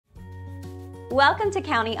Welcome to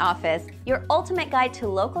County Office, your ultimate guide to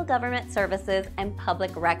local government services and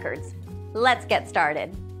public records. Let's get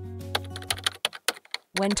started.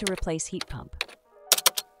 When to replace heat pump.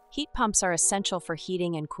 Heat pumps are essential for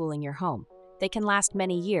heating and cooling your home. They can last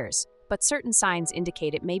many years, but certain signs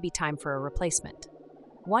indicate it may be time for a replacement.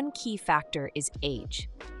 One key factor is age.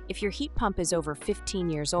 If your heat pump is over 15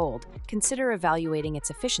 years old, consider evaluating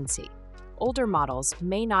its efficiency. Older models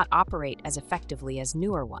may not operate as effectively as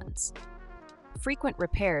newer ones. Frequent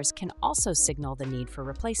repairs can also signal the need for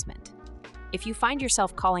replacement. If you find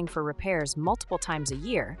yourself calling for repairs multiple times a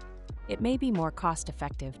year, it may be more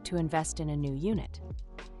cost-effective to invest in a new unit.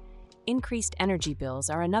 Increased energy bills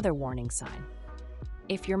are another warning sign.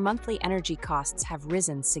 If your monthly energy costs have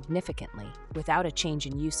risen significantly without a change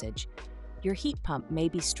in usage, your heat pump may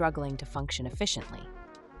be struggling to function efficiently.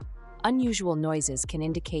 Unusual noises can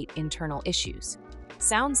indicate internal issues.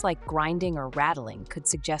 Sounds like grinding or rattling could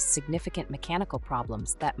suggest significant mechanical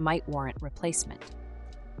problems that might warrant replacement.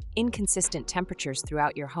 Inconsistent temperatures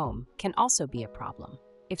throughout your home can also be a problem.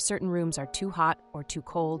 If certain rooms are too hot or too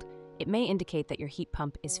cold, it may indicate that your heat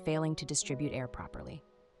pump is failing to distribute air properly.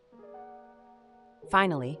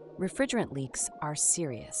 Finally, refrigerant leaks are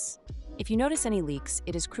serious. If you notice any leaks,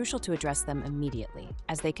 it is crucial to address them immediately,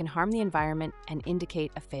 as they can harm the environment and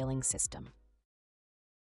indicate a failing system.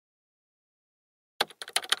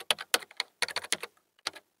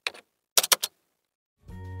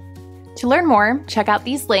 To learn more, check out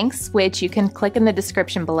these links, which you can click in the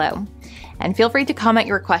description below. And feel free to comment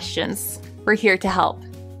your questions. We're here to help.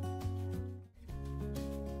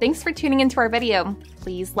 Thanks for tuning into our video.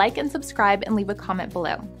 Please like and subscribe and leave a comment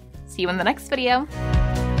below. See you in the next video.